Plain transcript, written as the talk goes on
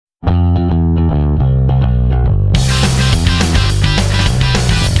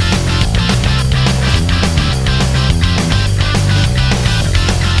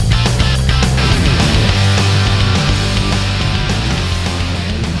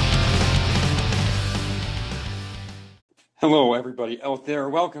Hello, everybody out there.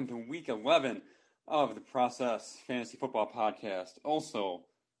 Welcome to week 11 of the Process Fantasy Football Podcast, also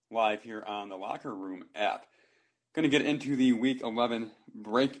live here on the Locker Room app. Going to get into the week 11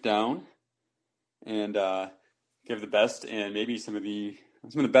 breakdown and give the best and maybe some of the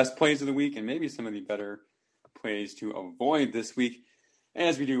best plays of the week and maybe some of the better plays to avoid this week,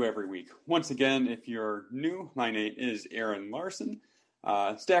 as we do every week. Once again, if you're new, my name is Aaron Larson,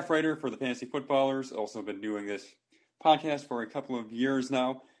 staff writer for the Fantasy Footballers. Also been doing this podcast for a couple of years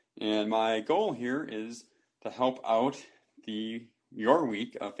now, and my goal here is to help out your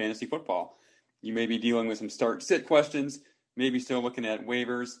week of fantasy football. You may be dealing with some start-sit questions, maybe still looking at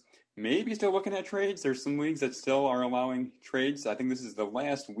waivers, maybe still looking at trades. There's some leagues that still are allowing trades. I think this is the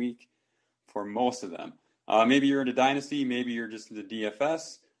last week for most of them. Maybe you're in a dynasty, maybe you're just in the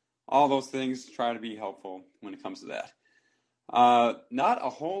DFS. All those things, try to be helpful when it comes to that. Not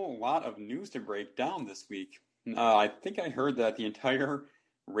a whole lot of news to break down this week. I think I heard that the entire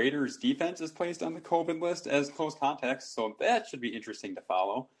Raiders defense is placed on the COVID list as close contacts, so that should be interesting to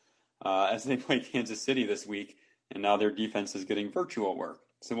follow as they play Kansas City this week, and now their defense is getting virtual work.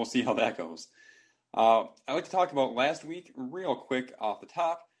 So we'll see how that goes. I'd like to talk about last week real quick off the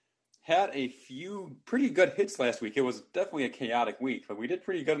top. Had a few pretty good hits last week. It was definitely a chaotic week, but we did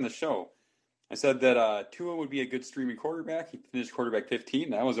pretty good in the show. I said that Tua would be a good streaming quarterback. He finished quarterback 15.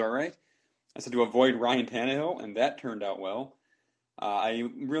 That was all right. I said to avoid Ryan Tannehill, and that turned out well. I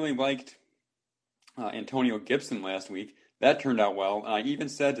really liked Antonio Gibson last week. That turned out well. I even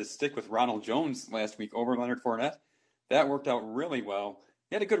said to stick with Ronald Jones last week over Leonard Fournette. That worked out really well.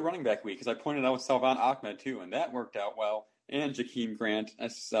 He had a good running back week, because I pointed out Salvon Ahmed too, and that worked out well. And Jakeem Grant, I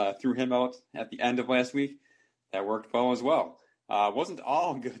threw him out at the end of last week. That worked well as well. Wasn't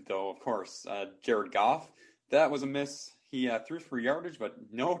all good, though, of course. Jared Goff, that was a miss. He threw for yardage, but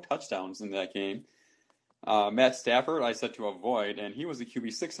no touchdowns in that game. Matt Stafford, I said to avoid, and he was a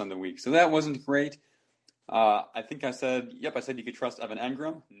QB6 on the week, so that wasn't great. I think I said you could trust Evan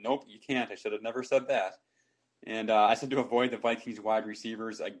Engram. Nope, you can't. I should have never said that. And I said to avoid the Vikings wide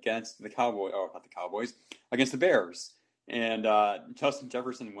receivers against against the Bears. And Justin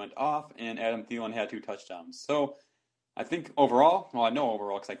Jefferson went off, and Adam Thielen had 2 touchdowns. So I think overall, I know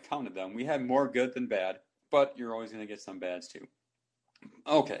overall because I counted them, we had more good than bad. But you're always going to get some bads too.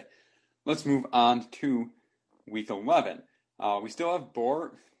 Okay, let's move on to week 11. We still have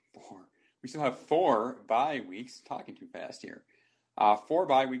We still have 4 bye weeks. Talking too fast here. 4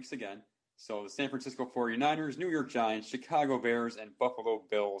 bye weeks again. So the San Francisco 49ers, New York Giants, Chicago Bears, and Buffalo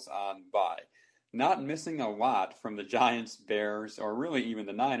Bills on bye. Not missing a lot from the Giants, Bears, or really even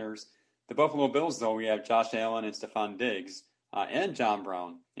the Niners. The Buffalo Bills, though, we have Josh Allen and Stephon Diggs, and John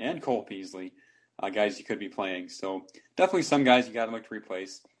Brown, and Cole Beasley. Guys you could be playing. So definitely some guys you got to look to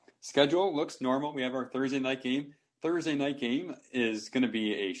replace. Schedule looks normal. We have our Thursday night game. Thursday night game is going to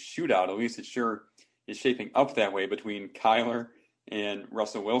be a shootout. At least it sure is shaping up that way between Kyler and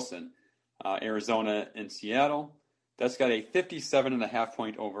Russell Wilson. Arizona and Seattle. That's got a 57.5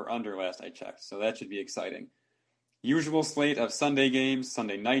 point over-under last I checked. So that should be exciting. Usual slate of Sunday games.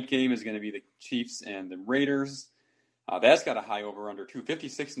 Sunday night game is going to be the Chiefs and the Raiders. That's got a high over-under too,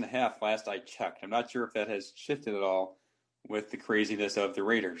 56.5 last I checked. I'm not sure if that has shifted at all with the craziness of the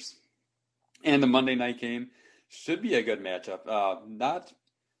Raiders. And the Monday night game should be a good matchup.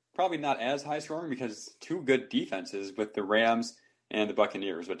 Probably not as high scoring because 2 good defenses with the Rams and the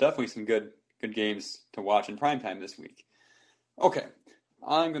Buccaneers, but definitely some good games to watch in primetime this week. Okay,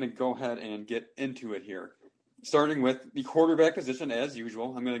 I'm going to go ahead and get into it here. Starting with the quarterback position as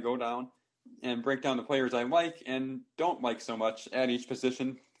usual, I'm going to go down and break down the players I like and don't like so much at each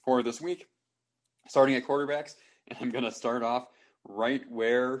position for this week. Starting at quarterbacks, and I'm going to start off right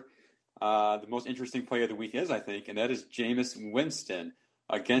where the most interesting play of the week is, I think, and that is Jameis Winston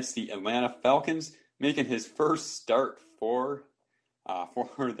against the Atlanta Falcons, making his first start for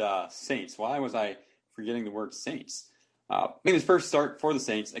the Saints. Why was I forgetting the word Saints? Making his first start for the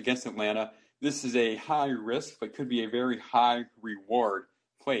Saints against Atlanta. This is a high risk, but could be a very high reward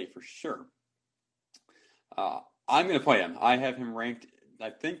play for sure. I'm going to play him. I have him ranked, I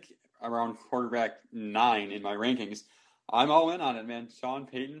think, around quarterback 9 in my rankings. I'm all in on it, man. Sean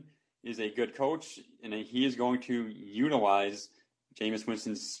Payton is a good coach, and he is going to utilize Jameis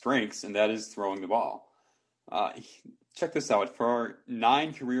Winston's strengths, and that is throwing the ball. Check this out. For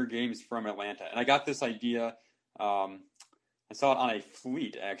 9 career games from Atlanta, and I got this idea, I saw it on a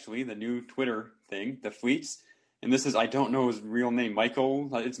Fleet, actually, the new Twitter thing, the Fleets, and this is, I don't know his real name,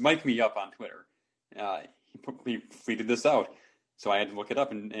 Michael, it's Mike Me Up on Twitter. He tweeted this out, so I had to look it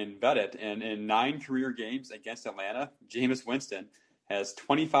up and vet it, and in 9 career games against Atlanta, Jameis Winston has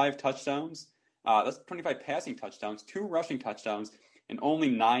 25 touchdowns, That's 25 passing touchdowns, 2 rushing touchdowns, and only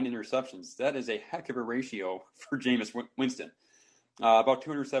 9 interceptions. That is a heck of a ratio for Jameis Winston. About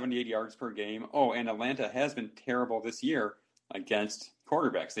 278 yards per game. Oh, and Atlanta has been terrible this year against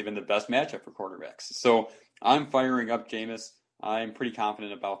quarterbacks. They've been the best matchup for quarterbacks. So I'm firing up Jameis. I'm pretty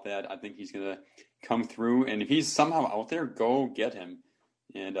confident about that. I think he's going to come through. And if he's somehow out there, go get him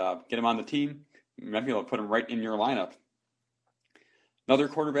and get him on the team. You might be able to put him right in your lineup. Another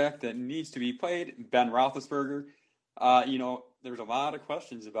quarterback that needs to be played, Ben Roethlisberger. There's a lot of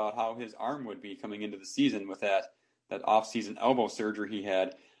questions about how his arm would be coming into the season with that off-season elbow surgery he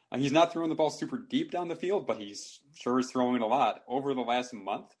had. He's not throwing the ball super deep down the field, but he's sure is throwing it a lot. Over the last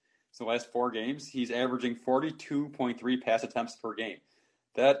month, so the last 4 games, he's averaging 42.3 pass attempts per game.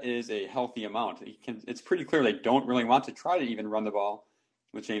 That is a healthy amount. It's pretty clear they don't really want to try to even run the ball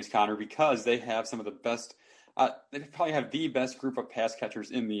with James Conner because they have some of the best, they probably have the best group of pass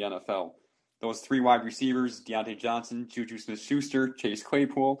catchers in the NFL. Those 3 wide receivers, Deontay Johnson, Juju Smith-Schuster, Chase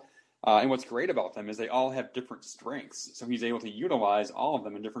Claypool, and what's great about them is they all have different strengths. So he's able to utilize all of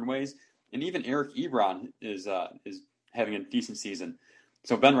them in different ways. And even Eric Ebron is having a decent season.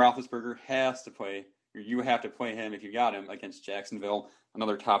 So Ben Roethlisberger has to play, or you have to play him if you got him against Jacksonville,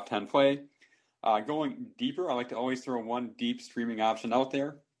 another top 10 play. Going deeper, I like to always throw one deep streaming option out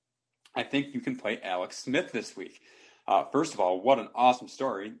there. I think you can play Alex Smith this week. First of all, what an awesome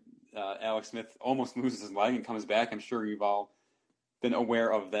story. Alex Smith almost loses his leg and comes back. I'm sure you've all been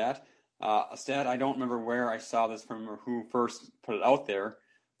aware of that. A stat, I don't remember where I saw this from or who first put it out there,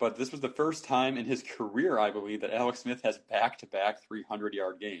 but this was the first time in his career, I believe, that Alex Smith has back-to-back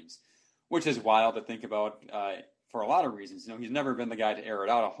 300-yard games, which is wild to think about for a lot of reasons. He's never been the guy to air it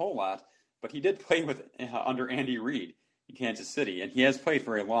out a whole lot, but he did play with under Andy Reid in Kansas City, and he has played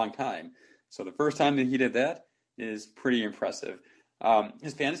for a long time. So the first time that he did that is pretty impressive.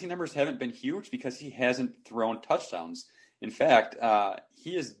 His fantasy numbers haven't been huge because he hasn't thrown touchdowns. In fact,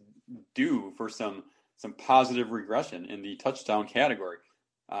 he is due for some positive regression in the touchdown category.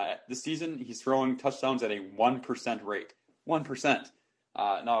 This season, he's throwing touchdowns at a 1% rate. 1%.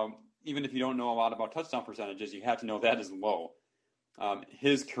 Now, even if you don't know a lot about touchdown percentages, you have to know that is low.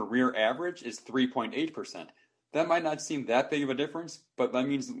 His career average is 3.8%. That might not seem that big of a difference, but that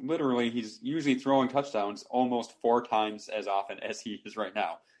means literally he's usually throwing touchdowns almost 4 times as often as he is right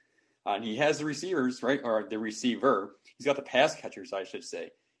now. And he has the receivers, right, or the receiver. He's got the pass catchers, I should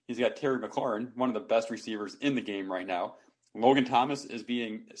say. He's got Terry McLaurin, one of the best receivers in the game right now. Logan Thomas is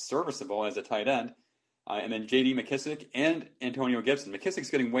being serviceable as a tight end. And then J.D. McKissic and Antonio Gibson. McKissic's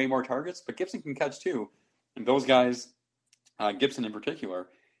getting way more targets, but Gibson can catch too. And those guys, Gibson in particular,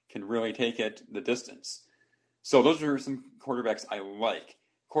 can really take it the distance. So those are some quarterbacks I like.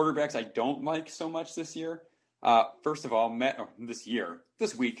 Quarterbacks I don't like so much this year.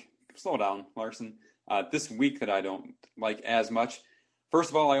 This week, slow down, Larson. This week that I don't like as much.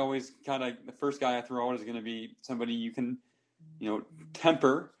 First of all, I always the first guy I throw out is going to be somebody you can,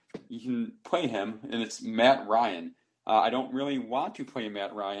 temper. You can play him, and it's Matt Ryan. I don't really want to play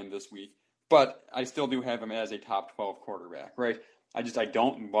Matt Ryan this week, but I still do have him as a top 12 quarterback, right? I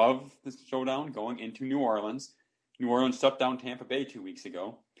don't love this showdown going into New Orleans. New Orleans shut down Tampa Bay 2 weeks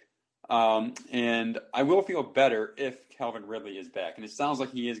ago. And I will feel better if Calvin Ridley is back. And it sounds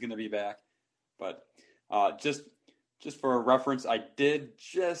like he is going to be back. But just for a reference, I did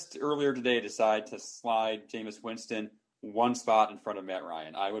just earlier today decide to slide Jameis Winston one spot in front of Matt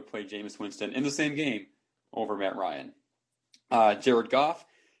Ryan. I would play Jameis Winston in the same game over Matt Ryan. Jared Goff.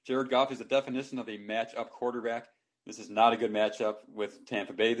 Jared Goff is the definition of a matchup quarterback. This is not a good matchup with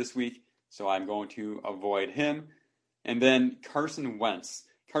Tampa Bay this week, so I'm going to avoid him. And then Carson Wentz.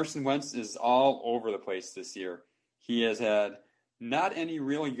 Carson Wentz is all over the place this year. He has had not any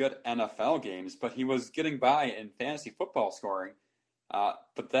really good NFL games, but he was getting by in fantasy football scoring.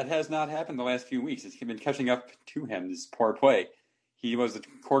 But that has not happened the last few weeks. It's been catching up to him, this poor play. He was the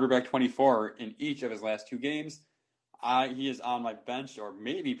quarterback 24 in each of his last 2 games. He is on my bench, or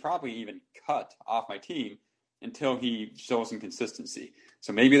probably even cut off my team until he shows some consistency.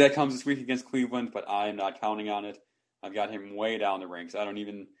 So maybe that comes this week against Cleveland, but I'm not counting on it. I've got him way down the ranks. I don't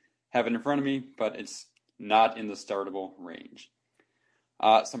even have it in front of me, but it's not in the startable range.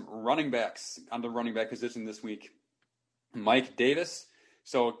 Some running backs on the running back position this week. Mike Davis.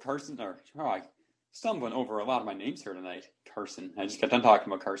 So I'm stumbling over a lot of my names here tonight. Carson. I just got done talking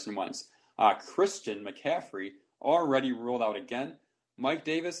about Carson Wentz. Christian McCaffrey already ruled out again. Mike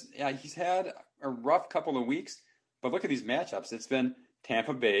Davis, he's had a rough couple of weeks, but look at these matchups. It's been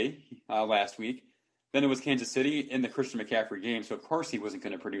Tampa Bay last week. Then it was Kansas City in the Christian McCaffrey game, so of course he wasn't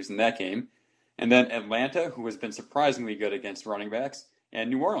going to produce in that game. And then Atlanta, who has been surprisingly good against running backs. and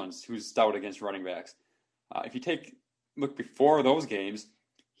New Orleans, who's stout against running backs. If you look before those games,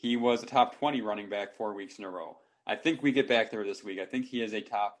 he was a top 20 running back 4 weeks in a row. I think we get back there this week. I think he is a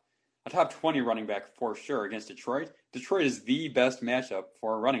top 20 running back for sure against Detroit. Detroit is the best matchup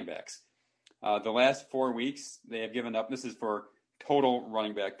for running backs. The last 4 weeks, they have given up. This is for total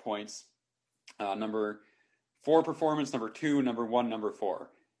running back points. Number 4 performance, number 2, number 1, number 4.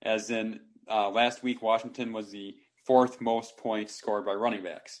 As in last week, Washington was the 4th most points scored by running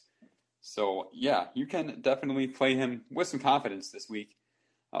backs. So, yeah, you can definitely play him with some confidence this week.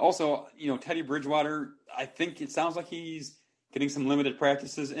 Also, Teddy Bridgewater, I think it sounds like he's getting some limited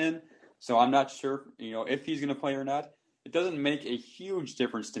practices in. So I'm not sure, if he's going to play or not. It doesn't make a huge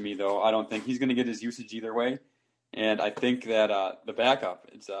difference to me, though. I don't think he's going to get his usage either way. And I think that the backup,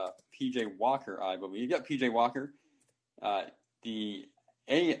 it's P.J. Walker, I believe. Yeah, P.J. Walker, the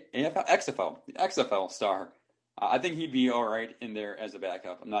XFL star. I think he'd be all right in there as a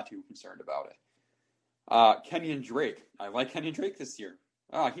backup. I'm not too concerned about it. Kenyon Drake. I like Kenyon Drake this year.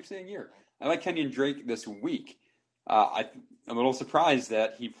 I keep saying year. I like Kenyon Drake this week. I'm a little surprised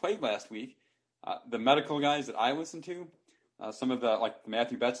that he played last week. The medical guys that I listen to, some of the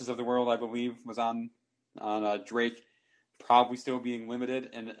Matthew Bettses of the world, I believe, was on Drake, probably still being limited.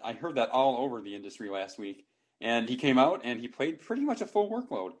 And I heard that all over the industry last week. And he came out and he played pretty much a full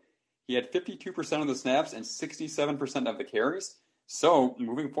workload. He had 52% of the snaps and 67% of the carries. So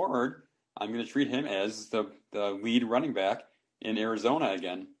moving forward, I'm going to treat him as the lead running back in Arizona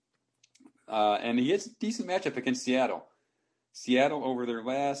again. And he has a decent matchup against Seattle. Seattle, over their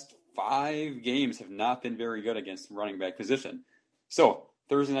last 5 games, have not been very good against the running back position. So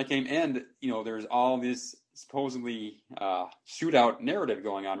Thursday night game, and there's all this supposedly shootout narrative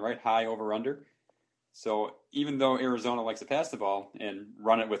going on, right? High over under. So even though Arizona likes to pass the ball and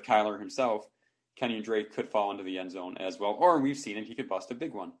run it with Kyler himself, Kenyon Drake could fall into the end zone as well. Or we've seen him, he could bust a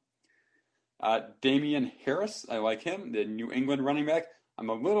big one. Damian Harris, I like him, the New England running back. I'm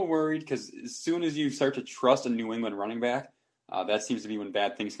a little worried because as soon as you start to trust a New England running back, that seems to be when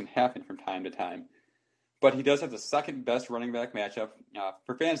bad things can happen from time to time. But he does have the second best running back matchup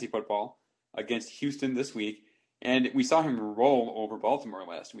for fantasy football against Houston this week. And we saw him roll over Baltimore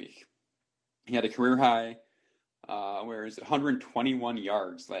last week. He had a career high, 121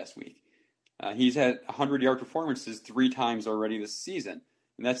 yards last week. He's had 100-yard performances 3 times already this season.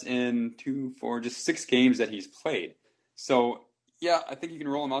 And that's in 6 games that he's played. So, yeah, I think you can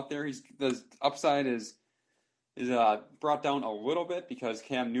roll him out there. The upside is brought down a little bit because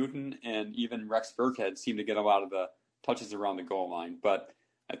Cam Newton and even Rex Burkhead seem to get a lot of the touches around the goal line. But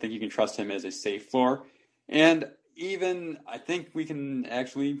I think you can trust him as a safe floor. And even I think we can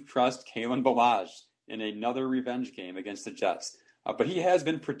actually trust Kalen Ballage in another revenge game against the Jets. But he has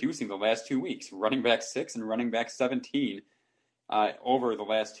been producing the last 2 weeks, running back 6 and running back 17 over the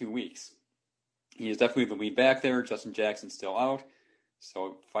last 2 weeks. He is definitely the lead back there. Justin Jackson's still out.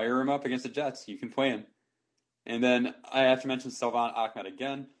 So fire him up against the Jets. You can play him. And then I have to mention Salvon Ahmed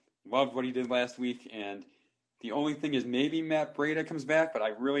again. Loved what he did last week. And the only thing is maybe Matt Breida comes back, but I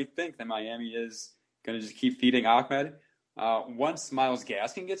really think that Miami is going to just keep feeding Ahmed. Once Myles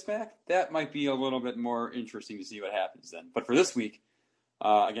Gaskin gets back, that might be a little bit more interesting to see what happens then. But for this week,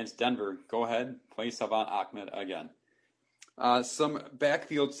 against Denver, go ahead, play Salvon Ahmed again. Some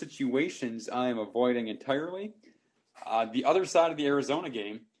backfield situations I am avoiding entirely. The other side of the Arizona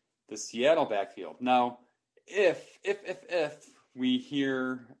game, the Seattle backfield. Now, if we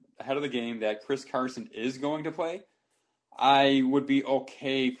hear ahead of the game that Chris Carson is going to play, I would be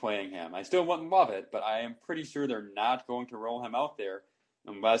okay playing him. I still wouldn't love it, but I am pretty sure they're not going to roll him out there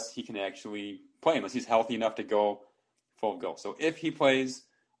unless he can actually play, unless he's healthy enough to go full go. So if he plays,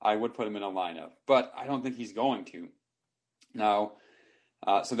 I would put him in a lineup, but I don't think he's going to. Now,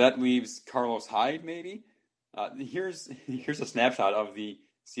 so that leaves Carlos Hyde maybe. Here's a snapshot of the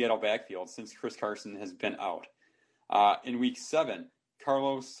Seattle backfield since Chris Carson has been out. In week 7,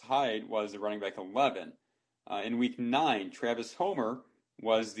 Carlos Hyde was the running back 11. In week 9, Travis Homer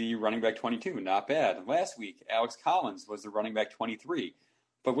was the running back 22. Not bad. Last week, Alex Collins was the running back 23.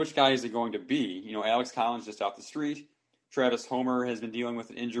 But which guy is it going to be? Alex Collins just off the street. Travis Homer has been dealing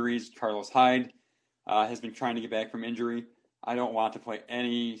with injuries. Carlos Hyde has been trying to get back from injury. I don't want to play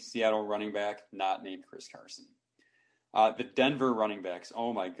any Seattle running back not named Chris Carson. The Denver running backs,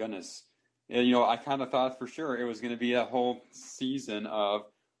 oh my goodness. I kind of thought for sure it was going to be a whole season of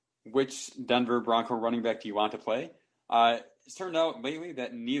which Denver Bronco running back do you want to play. It's turned out lately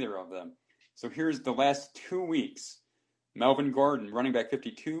that neither of them. So here's the last 2 weeks. Melvin Gordon, running back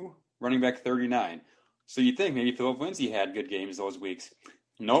 52, running back 39. So you'd think maybe Phillip Lindsay had good games those weeks.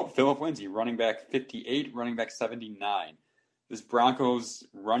 Nope, Phillip Lindsay, running back 58, running back 79. this Broncos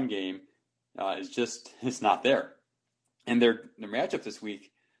run game it's not there. And their matchup this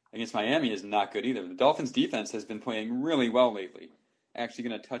week against Miami is not good either. The Dolphins defense has been playing really well lately. Actually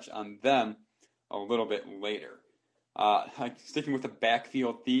going to touch on them a little bit later. Sticking with the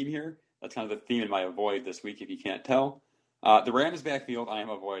backfield theme here, that's kind of the theme in my avoid this week if you can't tell. The Rams backfield I am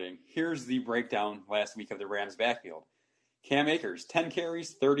avoiding. Here's the breakdown last week of the Rams backfield. Cam Akers, 10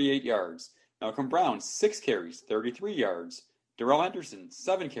 carries, 38 yards. Malcolm Brown, 6 carries, 33 yards. Darrell Henderson,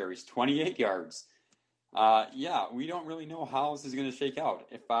 7 carries, 28 yards. We don't really know how this is going to shake out.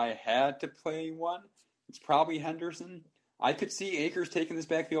 If I had to play one, it's probably Henderson. I could see Akers taking this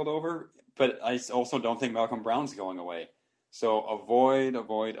backfield over, but I also don't think Malcolm Brown's going away. So avoid.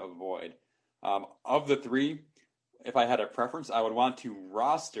 Of the three, if I had a preference, I would want to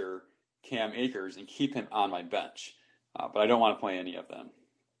roster Cam Akers and keep him on my bench. But I don't want to play any of them.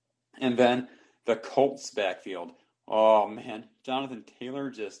 And then the Colts backfield. Oh, man. Jonathan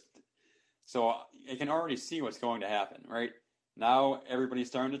Taylor So I can already see what's going to happen, right? Now everybody's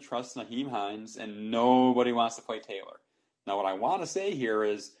starting to trust Nyheim Hines, and nobody wants to play Taylor. Now what I want to say here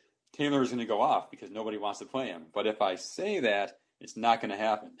is Taylor is going to go off because nobody wants to play him. But if I say that, it's not going to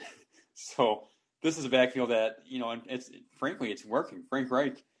happen. So this is a backfield that, and it's working. Frank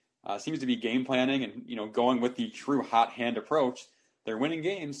Reich seems to be game planning and, going with the true hot hand approach. They're winning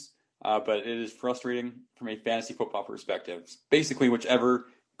games, but it is frustrating from a fantasy football perspective. Basically, whichever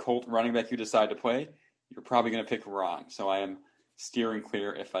Colt running back you decide to play, you're probably going to pick wrong. So I am steering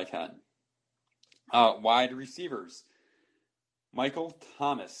clear if I can. Wide receivers. Michael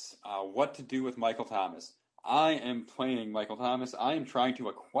Thomas. What to do with Michael Thomas? I am playing Michael Thomas. I am trying to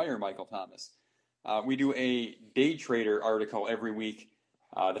acquire Michael Thomas. We do a day trader article every week.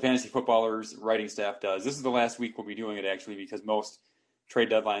 The Fantasy Footballers writing staff does. This is the last week we'll be doing it, actually, because most trade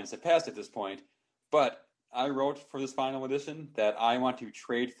deadlines have passed at this point. But I wrote for this final edition that I want to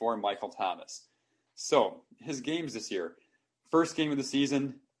trade for Michael Thomas. So, his games this year. First game of the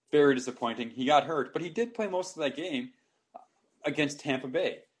season, very disappointing. He got hurt, but he did play most of that game against Tampa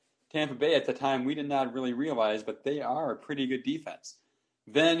Bay. Tampa Bay, at the time, we did not really realize, but they are a pretty good defense.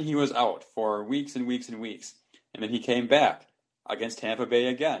 Then he was out for weeks and weeks and weeks. And then he came back against Tampa Bay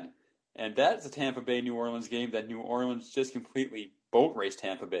again. And that is a Tampa Bay-New Orleans game that New Orleans just completely boat raced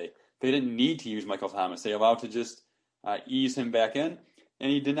Tampa Bay. They didn't need to use Michael Thomas. They allowed to just ease him back in,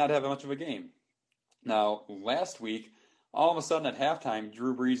 and he did not have much of a game. Now, last week, all of a sudden at halftime,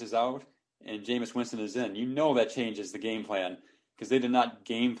 Drew Brees is out and Jameis Winston is in. You know that changes the game plan because they did not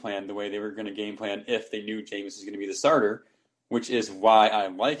game plan the way they were going to game plan if they knew Jameis was going to be the starter, which is why I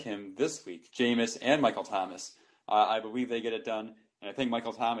like him this week, Jameis and Michael Thomas. I believe they get it done, and I think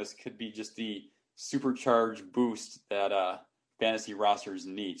Michael Thomas could be just the supercharged boost that fantasy rosters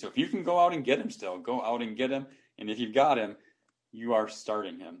need. So if you can go out and get him still, go out and get him, and if you've got him, you are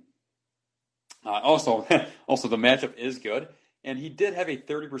starting him. Also, the matchup is good, and he did have a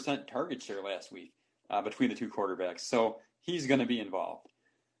 30% target share last week between the two quarterbacks, so he's going to be involved.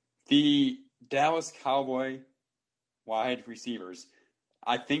 The Dallas Cowboy wide receivers,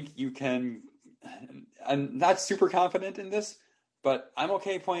 I think you can. I'm not super confident in this, but I'm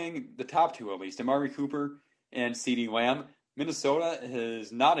okay playing the top two at least, Amari Cooper and CeeDee Lamb. Minnesota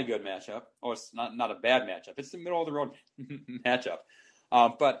is not a good matchup. Oh, it's not a bad matchup. It's the middle of the road matchup.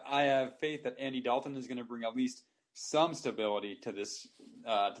 But I have faith that Andy Dalton is going to bring at least some stability to this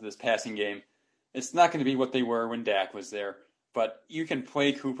passing game. It's not going to be what they were when Dak was there, but you can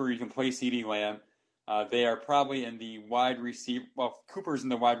play Cooper, you can play CeeDee Lamb. They are probably in the wide receiver. Well, Cooper's in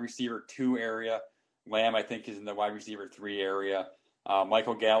the wide receiver 2 area. Lamb, I think, is in the wide receiver 3 area.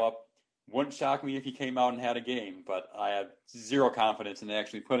 Michael Gallup. Wouldn't shock me if he came out and had a game, but I have zero confidence in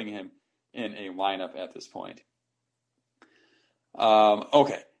actually putting him in a lineup at this point.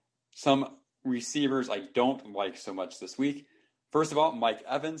 Okay, some receivers I don't like so much this week. First of all, Mike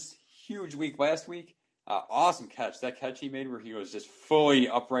Evans, huge week last week. Awesome catch. That catch he made where he was just fully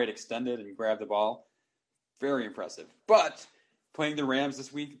upright, extended, and grabbed the ball. Very impressive. But playing the Rams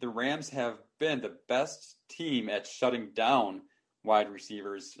this week, the Rams have been the best team at shutting down wide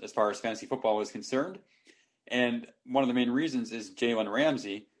receivers as far as fantasy football is concerned. And one of the main reasons is Jalen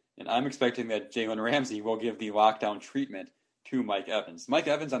Ramsey, and I'm expecting that Jalen Ramsey will give the lockdown treatment to Mike Evans. Mike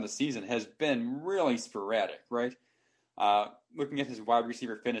Evans on the season has been really sporadic, right? Looking at his wide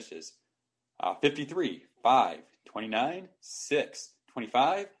receiver finishes, 53, 5, 29, 6,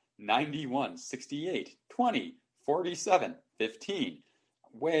 25, 91, 68, 20, 47, 15,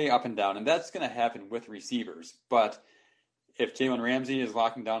 way up and down. And that's going to happen with receivers. But if Jalen Ramsey is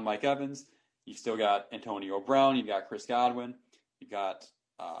locking down Mike Evans, you've still got Antonio Brown, you've got Chris Godwin, you've got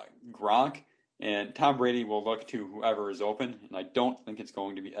Gronk, And Tom Brady will look to whoever is open, and I don't think it's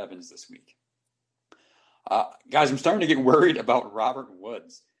going to be Evans this week. Guys, I'm starting to get worried about Robert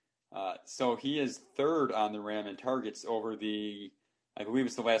Woods. So he is third on the Ram in targets over I believe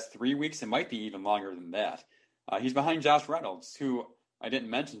it's the last 3 weeks. It might be even longer than that. He's behind Josh Reynolds, who I didn't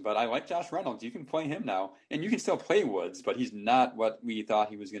mention, but I like Josh Reynolds. You can play him now, and you can still play Woods, but he's not what we thought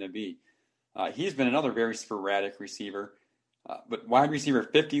he was going to be. He's been another very sporadic receiver, but wide receiver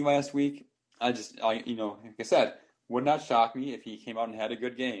 50 last week. Like I said, would not shock me if he came out and had a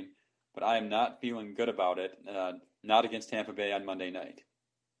good game, but I am not feeling good about it. Not against Tampa Bay on Monday night.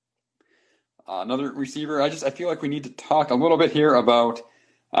 Another receiver, I feel like we need to talk a little bit here about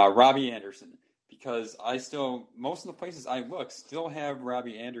Robbie Anderson, because most of the places I look still have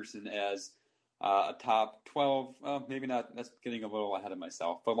Robbie Anderson as a top 12, maybe not, that's getting a little ahead of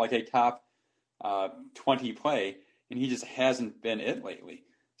myself, but like a top 20 play, and he just hasn't been it lately.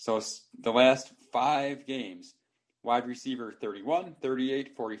 So the last 5 games, wide receiver 31,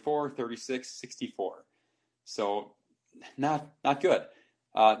 38, 44, 36, 64. So not good.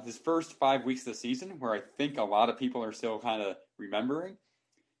 His first 5 weeks of the season, where I think a lot of people are still kind of remembering,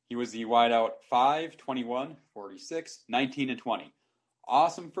 he was the wideout 5, 21, 46, 19, and 20.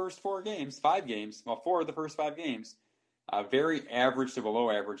 Awesome first 5 games. Well, 4 of the first 5 games. Very average to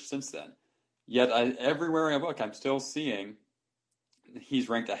below average since then. Yet everywhere I look, I'm still seeing he's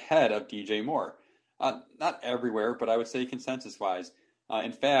ranked ahead of DJ Moore. Not everywhere, but I would say consensus-wise.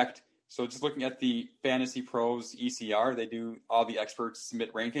 In fact, so just looking at the Fantasy Pros ECR, they do all the experts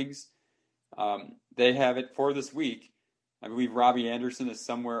submit rankings. They have it for this week. I believe Robbie Anderson is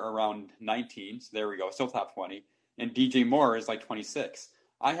somewhere around 19, so there we go, still top 20. And DJ Moore is like 26.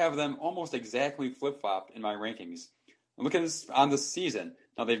 I have them almost exactly flip-flopped in my rankings. Look at this on the season.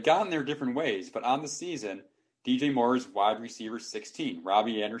 Now, they've gotten there different ways, but on the season, DJ Moore is wide receiver 16.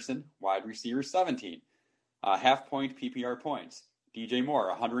 Robbie Anderson, wide receiver 17. Half-point PPR points. DJ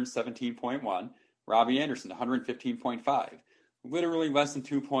Moore, 117.1. Robbie Anderson, 115.5. Literally less than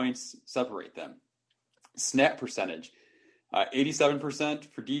 2 points separate them. Snap percentage,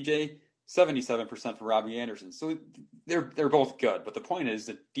 87% for DJ, 77% for Robbie Anderson. So they're both good, but the point is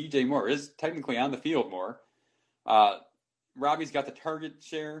that DJ Moore is technically on the field more. Robbie's got the target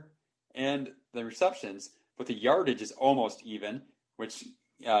share and the receptions, but the yardage is almost even, which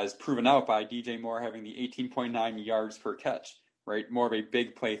is proven out by DJ Moore having the 18.9 yards per catch, right? More of a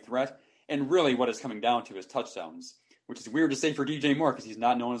big play threat. And really what it's coming down to is touchdowns, which is weird to say for DJ Moore because he's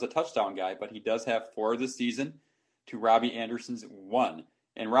not known as a touchdown guy, but he does have 4 this season to Robbie Anderson's 1.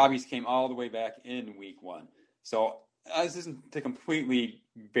 And Robbie's came all the way back in week 1. So this isn't to completely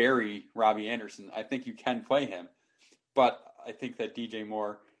bury Robbie Anderson. I think you can play him, but I think that DJ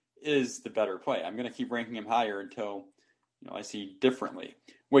Moore is the better play. I'm going to keep ranking him higher until I see differently,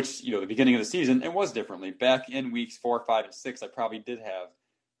 which, the beginning of the season, it was differently. Back in weeks 4, 5, and 6, I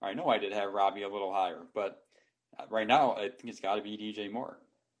know I did have Robbie a little higher, but right now I think it's got to be DJ Moore.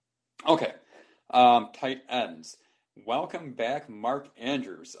 Okay, tight ends. Welcome back, Mark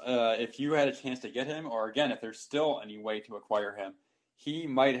Andrews. If you had a chance to get him, or again, if there's still any way to acquire him, he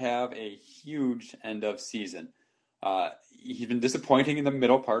might have a huge end of season. He's been disappointing in the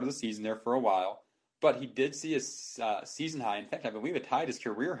middle part of the season there for a while, but he did see a season high. In fact, I believe it tied his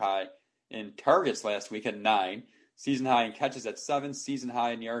career high in targets last week at 9, season high in catches at 7, season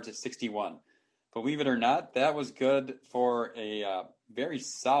high in yards at 61. Believe it or not, that was good for a very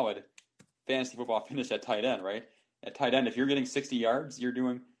solid fantasy football finish at tight end, right? At tight end, if you're getting 60 yards, you're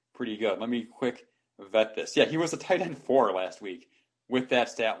doing pretty good. Let me quick vet this. Yeah, he was a tight end 4 last week with that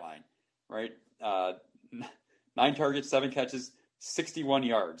stat line, right? 9 targets, 7 catches, 61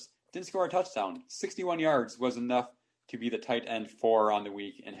 yards. Didn't score a touchdown. 61 yards was enough to be the tight end 4 on the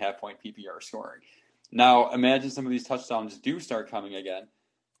week in half-point PPR scoring. Now, imagine some of these touchdowns do start coming again.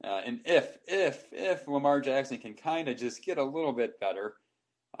 And if Lamar Jackson can kind of just get a little bit better,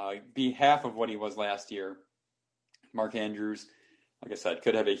 be half of what he was last year, Mark Andrews, like I said,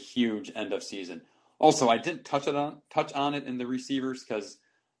 could have a huge end of season. Also, I didn't touch on it in the receivers because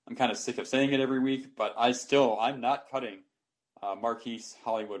I'm kind of sick of saying it every week, but I'm not cutting Marquise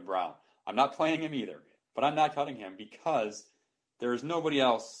Hollywood Brown. I'm not playing him either, but I'm not cutting him because there's nobody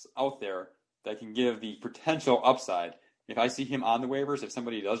else out there that can give the potential upside. If I see him on the waivers, if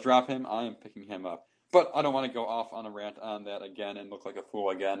somebody does drop him, I am picking him up. But I don't want to go off on a rant on that again and look like a fool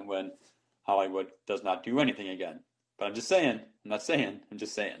again when Hollywood does not do anything again. But I'm just saying. I'm not saying. I'm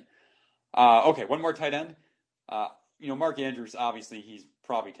just saying. Okay, one more tight end. Mark Andrews, obviously, he's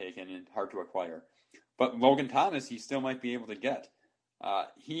probably taken and hard to acquire. But Logan Thomas, he still might be able to get.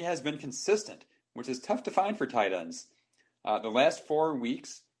 He has been consistent, which is tough to find for tight ends. The last 4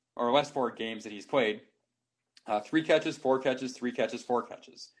 weeks, or last 4 games that he's played, 3 catches, 4 catches, 3 catches, 4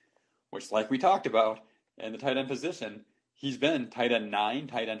 catches, which, like we talked about, in the tight end position, he's been tight end 9,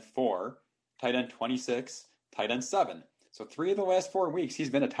 tight end 4, tight end 26, tight end 7. So 3 of the last 4 weeks, he's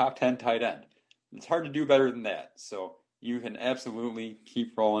been a top 10 tight end. It's hard to do better than that. So you can absolutely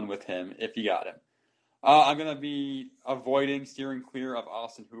keep rolling with him if you got him. I'm going to be steering clear of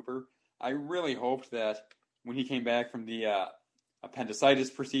Austin Hooper. I really hoped that when he came back from the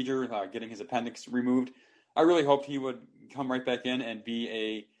appendicitis procedure, getting his appendix removed, I really hoped he would come right back in and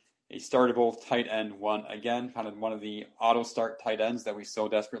be a startable tight end 1 again, kind of one of the auto start tight ends that we so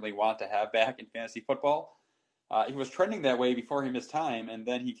desperately want to have back in fantasy football. He was trending that way before he missed time, and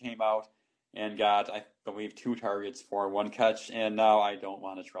then he came out and got, I believe, 2 targets for 1 catch, and now I don't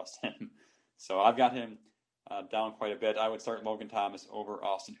want to trust him. So I've got him down quite a bit. I would start Logan Thomas over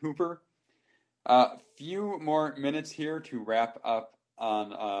Austin Hooper. Few more minutes here to wrap up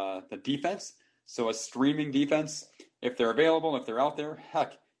on the defense. So a streaming defense, if they're available, if they're out there,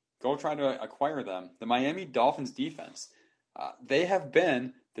 heck, go try to acquire them. The Miami Dolphins defense, they have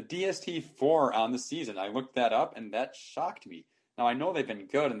been the DST4 on the season. I looked that up, and that shocked me. Now, I know they've been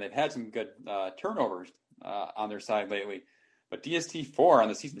good, and they've had some good turnovers on their side lately, but DST4 on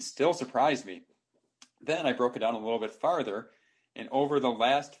the season still surprised me. Then I broke it down a little bit farther, and over the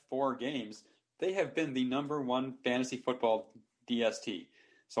last 4 games, they have been the number 1 fantasy football DST.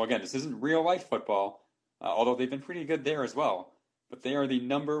 So again, this isn't real life football, although they've been pretty good there as well. But they are the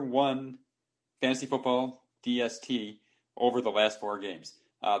number 1 fantasy football DST over the last 4 games.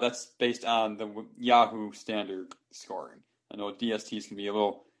 That's based on the Yahoo standard scoring. I know DSTs can be a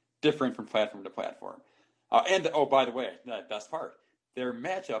little different from platform to platform. And by the way, the best part, their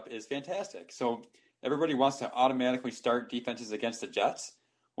matchup is fantastic. So everybody wants to automatically start defenses against the Jets.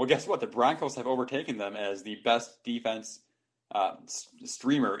 Well, guess what? The Broncos have overtaken them as the best defense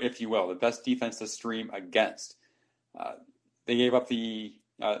streamer, if you will, the best defense to stream against. They gave up the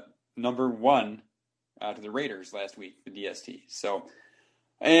number 1 to the Raiders last week, the DST. So,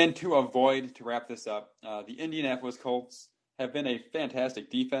 and to wrap this up, the Indianapolis Colts have been a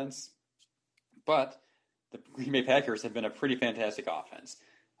fantastic defense, but the Green Bay Packers have been a pretty fantastic offense.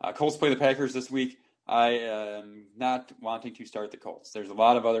 Colts play the Packers this week. I am not wanting to start the Colts. There's a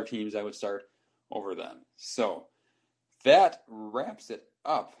lot of other teams I would start over them. So that wraps it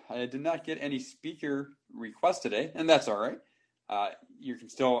up. I did not get any speaker requests today, and that's all right. You can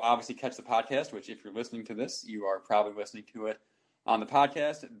still obviously catch the podcast, which if you're listening to this, you are probably listening to it on the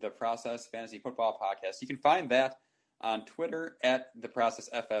podcast, The Process Fantasy Football Podcast. You can find that on Twitter at The Process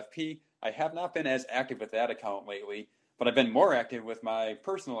FFP. I have not been as active with that account lately, but I've been more active with my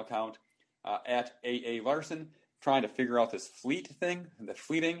personal account at AA Larson, trying to figure out this fleeting.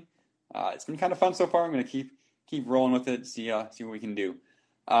 It's been kind of fun so far. I'm going to keep rolling with it, see what we can do.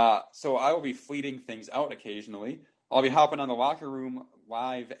 So I will be fleeting things out occasionally. I'll be hopping on the Locker Room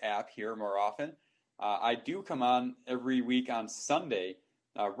Live app here more often. I do come on every week on Sunday,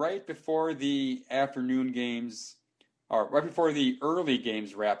 right before the afternoon games, or right before the early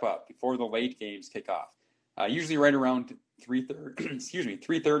games wrap up, before the late games kick off. Usually right around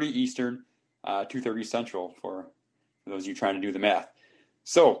 3:30 Eastern, 2:30 Central for those of you trying to do the math.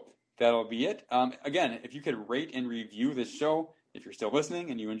 So that'll be it. Again, if you could rate and review this show, if you're still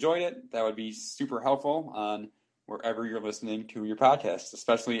listening and you enjoyed it, that would be super helpful on wherever you're listening to your podcast,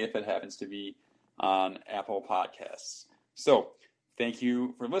 especially if it happens to be on Apple Podcasts. So thank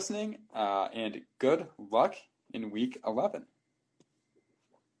you for listening, and good luck in Week 11.